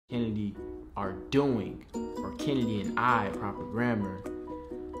Kennedy are doing, or Kennedy and I, proper grammar,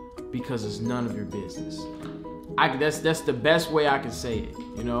 because it's none of your business. That's the best way I can say it.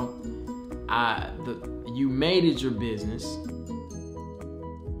 You know, you made it your business.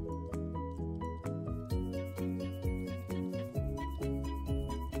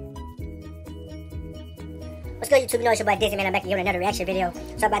 What's good, YouTube? You know it's your boy Denzy, man. I'm back here with another reaction video.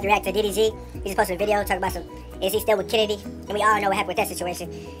 So I'm about to react to DDG. He just posted a video talking about is he still with Kennedy? And we all know what happened with that situation.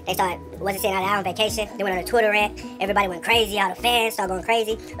 They wasn't saying out on vacation. They went on a Twitter rant. Everybody went crazy. All the fans started going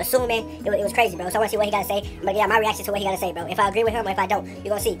crazy, assuming it was crazy, bro. So I want to see what he got to say. I'm gonna get my reaction to what he got to say, bro. If I agree with him or if I don't, you're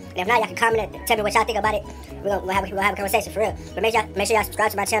gonna see. And if not, y'all can comment and tell me what y'all think about it. We'll have a conversation for real. But make sure y'all subscribe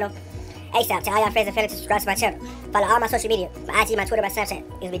to my channel. ASAP, tell all y'all friends and family to subscribe to my channel. Follow all my social media, my IG, my Twitter, my Snapchat.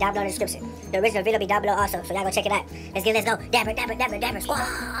 It'll be down below in the description. The original video will be down below also, so y'all go check it out. Let's go. Dapper, squad.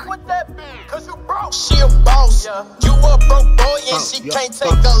 What that mean? Cause you broke. She a boss. Yeah. You a broke boy and she can't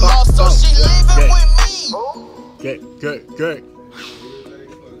take a loss, so she leaving with me. Good.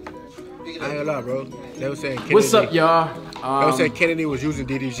 I ain't gonna lie, bro. They was saying Kennedy. What's up, y'all? They was saying Kennedy was using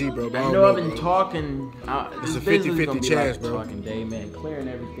DDG, bro. I know I've been talking. It's a 50-50 chance, bro. Talking day, man, clearing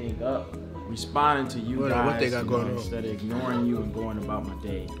everything up, responding to you guys. What they got going on? Instead of ignoring you and going about my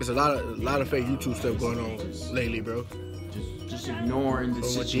day. There's a lot of fake YouTube stuff going on lately, bro. Just ignoring the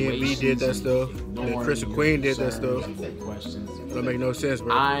situation. DMV did that stuff. Chris and Queen did that stuff. Questions. Don't make no sense,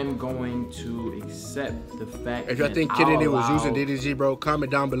 bro. I'm going to accept the fact if y'all think Kennedy was using DDG, bro, comment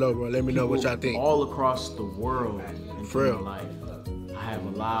down below, bro. Let me know what y'all think. All across the world in For real. my life, I have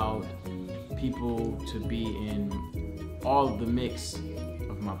allowed people to be in all of the mix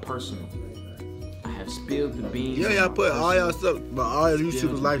of my personal. I have spilled the beans. Yeah, y'all put all y'all stuff, but all your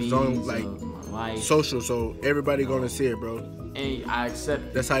YouTubers' life is on like social, so everybody gonna see it, bro. And I accept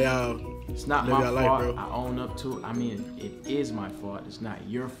it. That's how y'all. It's not live my your fault. life, bro. I own up to it. I mean, it is my fault. It's not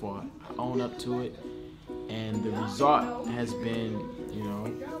your fault. I own up to it, and the result has been, you know,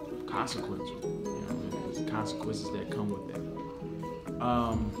 consequential. You know, there's consequences that come with that.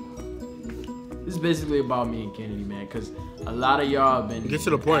 This is basically about me and Kennedy, man, because a lot of y'all have been get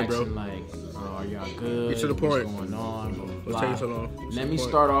to the point, bro. Like, oh, are y'all good? Get to the point. What's going on? Blah, blah, blah. What's taking so long? Let me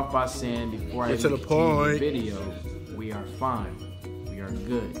start off by saying before I get to the point, the video, we are fine. We are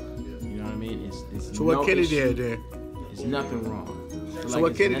good. You know what I mean? It's so what Kennedy had there? There's nothing wrong. So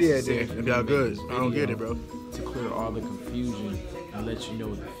what Kennedy had there? If y'all good, I don't get it, bro. To clear all the confusion and let you know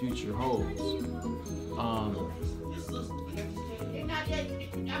what the future holds.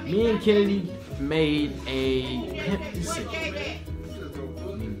 Me and Kennedy made a pimp decision.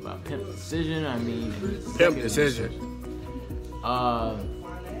 I mean, by pimp decision, I mean pimp decision.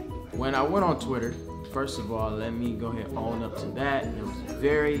 When I went on Twitter, first of all, let me go ahead and own up to that. It was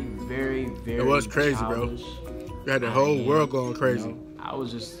very It was crazy, childish. bro. You had the whole world going crazy. You know, I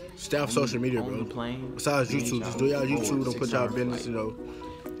was just stay off social media, bro. Besides YouTube, just do y'all YouTube. Don't put y'all business, you know.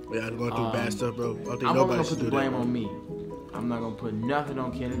 Y'all going through bad stuff, bro. I don't think nobody should do that. I'm gonna put the blame on me. I'm not gonna put nothing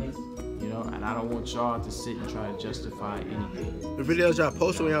on Kennedy, you know, and I don't want y'all to sit and try to justify anything. The videos y'all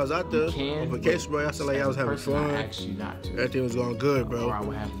posted when y'all was out there on vacation, bro, y'all said like y'all was having fun. I asked you not to. Everything was going good, bro. Or I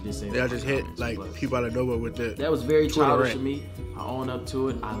would have to disable. Y'all just hit like people out of nowhere with that. That was very childish of me. I own up to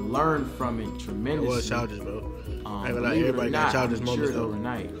it. I learned from it tremendously. It was childish, bro. I ain't gonna lie, everybody got childish moments though.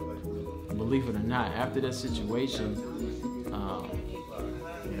 Overnight. Believe it or not, after that situation,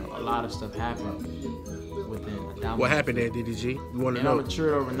 you know, a lot of stuff happened within a down. What happened there, DDG? You want to know? I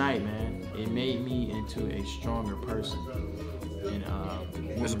matured overnight, man. It made me into a stronger person. And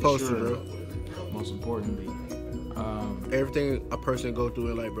it's supposed to, bro. Most importantly, everything a person go through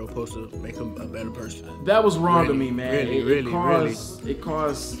in life, bro, supposed to make him a better person. That was wrong to me, man. Really. It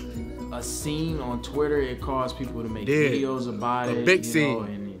caused a scene on Twitter. It caused people to make videos about it. A big scene. Know,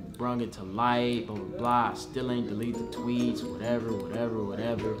 and it brought it to light, blah, blah, blah. I still ain't delete the tweets, whatever.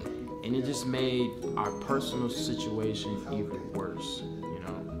 And it just made our personal situation even worse, you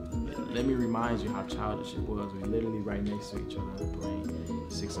know. Let me remind you how childish it was. We literally right next to each other on the plane.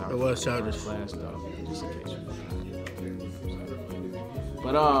 6 hours. It was childish. Class stuff, just in case you forgot.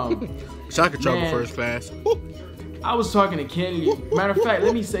 But Shocker trouble first class. I was talking to Kennedy. Matter of fact,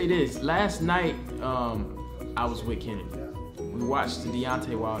 let me say this. Last night, I was with Kennedy. We watched the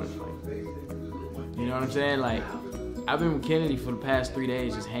Deontay Wilder fight. You know what I'm saying? Like, I've been with Kennedy for the past 3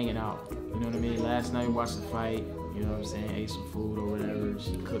 days just hanging out. You know what I mean? Last night we watched the fight. You know what I'm saying? Ate some food or whatever.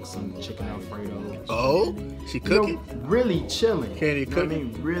 She cooked some chicken Alfredo. Oh? She cooking? You know, really chilling. Kennedy cooking? You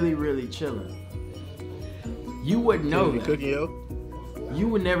know what I mean? Really chilling. You wouldn't know that. Cooking, yo? You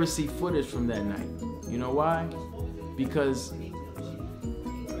would never see footage from that night. You know why? Because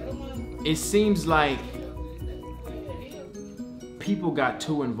it seems like people got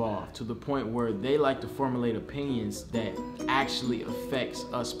too involved to the point where they like to formulate opinions that actually affects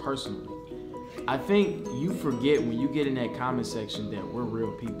us personally. I think you forget when you get in that comment section that we're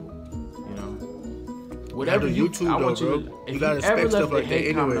real people, you know. Whatever YouTube, I want though, you to, if you gotta you ever expect left stuff like a that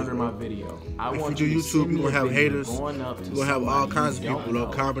hate comment anyways, under bro. my video, I If want you you do to YouTube, send me you're gonna a have video haters. going up to You're gonna have all somebody kinds of you people, don't bro,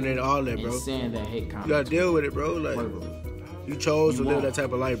 know commenting all that, bro. and saying that hate comment. You gotta deal with it, bro. Like, verbally. you chose to You live won't. that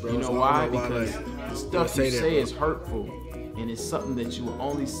type of life, bro. You know so why? I don't know why, Because like, the stuff you that, say bro. is hurtful, and it's something that you will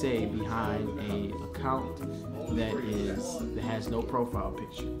only say behind a account that has no profile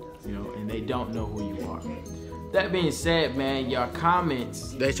picture, you know, and they don't know who you are. That being said, man, your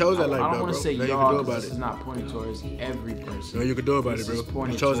comments. They chose that life, I bro. don't want to say Nothing you y'all can do 'cause about this it. is not pointing towards every person. No, you can do about This it, is bro.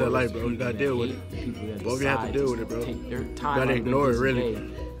 pointing You chose that towards life, bro. You people gotta that deal with hate, it. people that Both of you have to decide deal with it, bro. Take their You time gotta out of their ignore it, busy really. day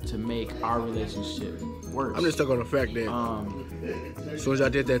to make our relationship worse. I'm just stuck on the fact that as soon as I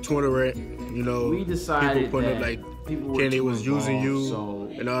did that Twitter rant, you know, we decided people putting that up like people were Kennedy too was using involved, you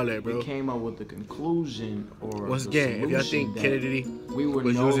so and all that, bro. we came up with the conclusion or Once the again, if y'all solution think that Kennedy we would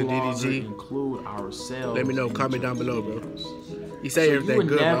was no using longer DDG, include ourselves. let me know. in Comment each down other's below, bro. videos. You say So you everything would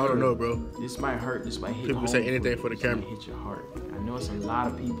good, but I never- don't know, bro. This might hurt. This might hit People home say for anything you. for the This might camera. hit your heart. I know it's a lot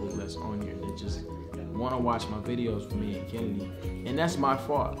of people that's on here that just want to watch my videos for me and Kennedy, and that's my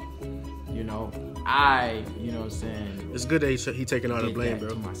fault. You know, you know what I'm saying. It's good that he taking all the did blame, that bro.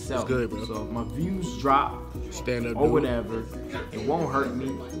 to myself. It's good, bro. So if my views drop Stand up, or dude. whatever, it won't hurt me.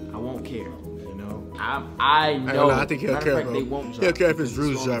 I won't care. You know, I know. I think he'll matter care, of fact, bro. They won't drop He'll care if his because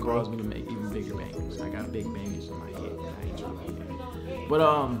views it's gonna drop, bro. cause me to make even bigger bangers. I got big bangers in my head. I ain't trying to do that.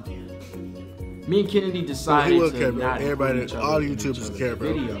 But me and Kennedy decided He will to care, bro. not Everybody, include each all other in YouTubers each other's care,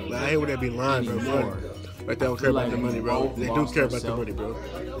 bro. videos Like, I hate when they be lying, bro. anymore. Like they don't care about the money, bro. They do care about the money, bro.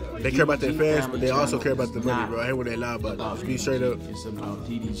 They care about their fans, but they also care about the money, bro. I hate when they lie about it. Just be straight up. It's about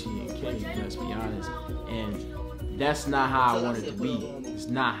DDG and Kennedy, let's be honest. And that's not how I want it to be. It's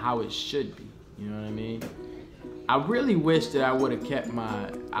not how it should be. You know what I mean? I really wish that I would have kept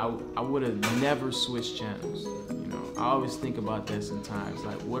I would have never switched channels. You know, I always think about that sometimes.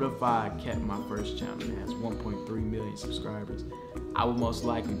 Like, what if I kept my first channel that has 1.3 million subscribers? I would most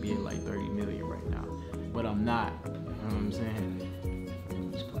likely be at like 30 million right now. But I'm not. You know what I'm saying?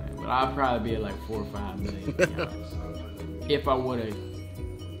 I'm just playing. But I'd probably be at like 4 or 5 million, to be honest. If I would have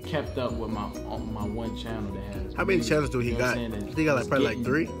kept up with my one channel that has. How many channels do he got? I think he got like probably like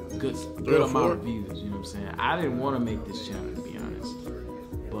 3? Good or amount 4? of views. You know what I'm saying? I didn't want to make this channel, to be honest,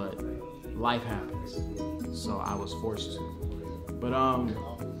 but life happens, so I was forced to. But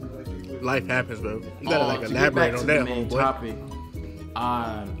Life happens, bro. You gotta like to get elaborate back on to that, the main homeboy. topic.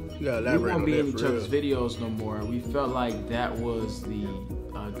 You gotta We elaborate won't on be in that each for other's real. videos no more. We felt like that was the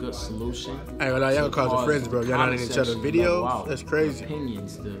good solution. I ain't gonna lie, y'all to call cause the friends, bro. the Y'all not in comment each other's section to level videos? out, That's crazy. The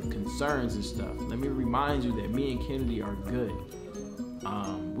opinions, the concerns and stuff. Let me remind you that me and Kennedy are good.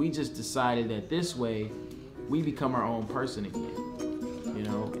 We just decided that this way we become our own person again. You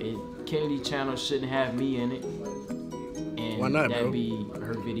know, Kennedy channel shouldn't have me in it. And Why not, that'd bro? be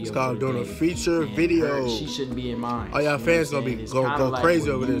her video. It's called for the doing a day. feature And video. she shouldn't be in mine. All y'all You know fans what I'm gonna be saying? It's go kinda like crazy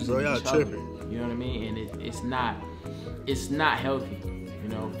we're over this, bro. using Y'all each other. tripping. You know what I mean? And it's not healthy, you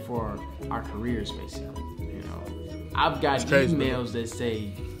know, for our careers basically. You know, I've got crazy, emails that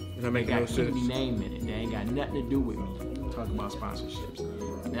say That they make got no Kennedy sense. name in it. They ain't got nothing to do with me. Talk about sponsorships.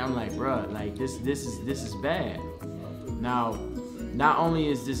 And I'm like, bruh, like this is bad. Now, not only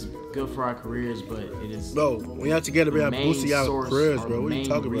is this good for our careers, but it is. Bro, when y'all together, the y'all main boosting y'all source careers, or bro. the What are you main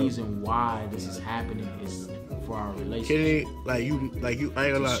talking about? reason why this is happening is for our relationship. Kennedy, like you, I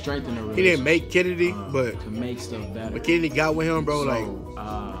ain't gonna To lie. strengthen the He didn't make relationship, Kennedy, but to make stuff better. when Kennedy got with him, bro, So,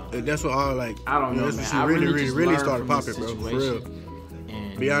 like that's what all like. I don't know, That's man. when I she really just really learned started from popping, this bro. For situation. real.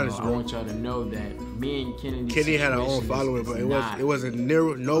 And Be honest, I bro. want y'all to know that me and Kennedy had her own following, but it wasn't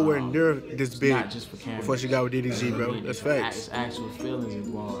nowhere near this big not just for camera. before she got with DDG, bro. That's facts. It's actual feelings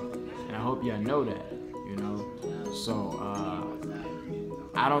involved, and I hope y'all know that. You know, so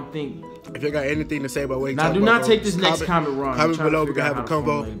I don't think. If you got anything to say about what you Now, talking do about, not bro, take this next comment wrong. Comment I'm trying to below. We figure can have out a how to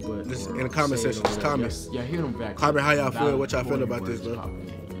convo. formulate, Just or in the comment say it section. or Just whatever. comment. Y'all hear them back. Comment how y'all feel, Valid what y'all feel about words this, bro. popping in,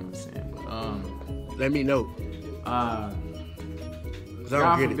 you know what I'm saying? But, Let me know. 'Cause I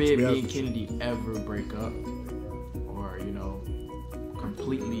God don't get it, to forbid be me honest and with you. Kennedy ever break up, or you know,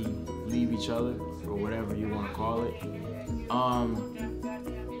 completely leave each other, or whatever you want to call it.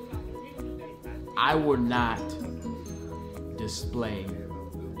 I would not display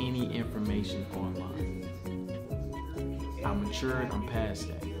any information online. I'm matured. I'm past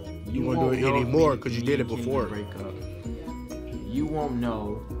that. You won't do won't it know if anymore me- 'cause you me did and it Kennedy before. break up. You won't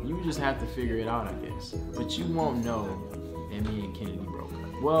know. You just have to figure it out, I guess. But you won't know that me and Kennedy broke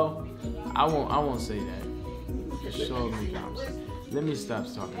up. Well, I won't say that. Just show me comments. let me stop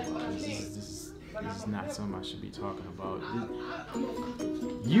talking about this. This is not something I should be talking about.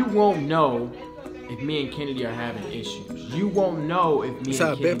 You won't know if me and Kennedy are having issues. You won't know if me That's and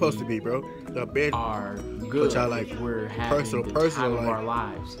how Kennedy been supposed to be, bro. The been are good. Like if we're having personal time of like, our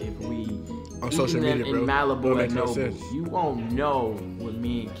lives. If we on social media, in bro. Malibu at no Nobu, sense. you won't know what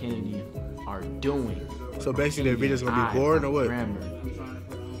me and Kennedy are doing. So basically, the video's gonna be boring or what? I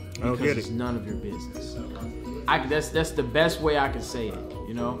don't get it. It's none of your business. That's the best way I can say it.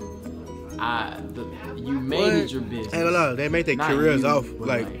 You know, you made it your business. Hey, look, they make their Not careers you, off but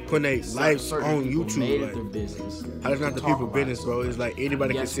like putting their lives on people YouTube. made it Like, their business. how that's not the Talk people about business, it. bro? It's like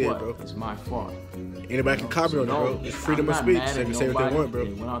anybody can Guess say it, what? bro. It's my fault. Anybody can comment on it, bro. It's freedom of speech. They can say what they want, bro.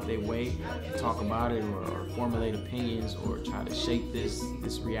 They went out their way to talk about it or formulate opinions or try to shape this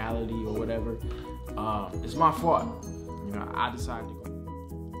reality or whatever. It's my fault. You know, I decided to go.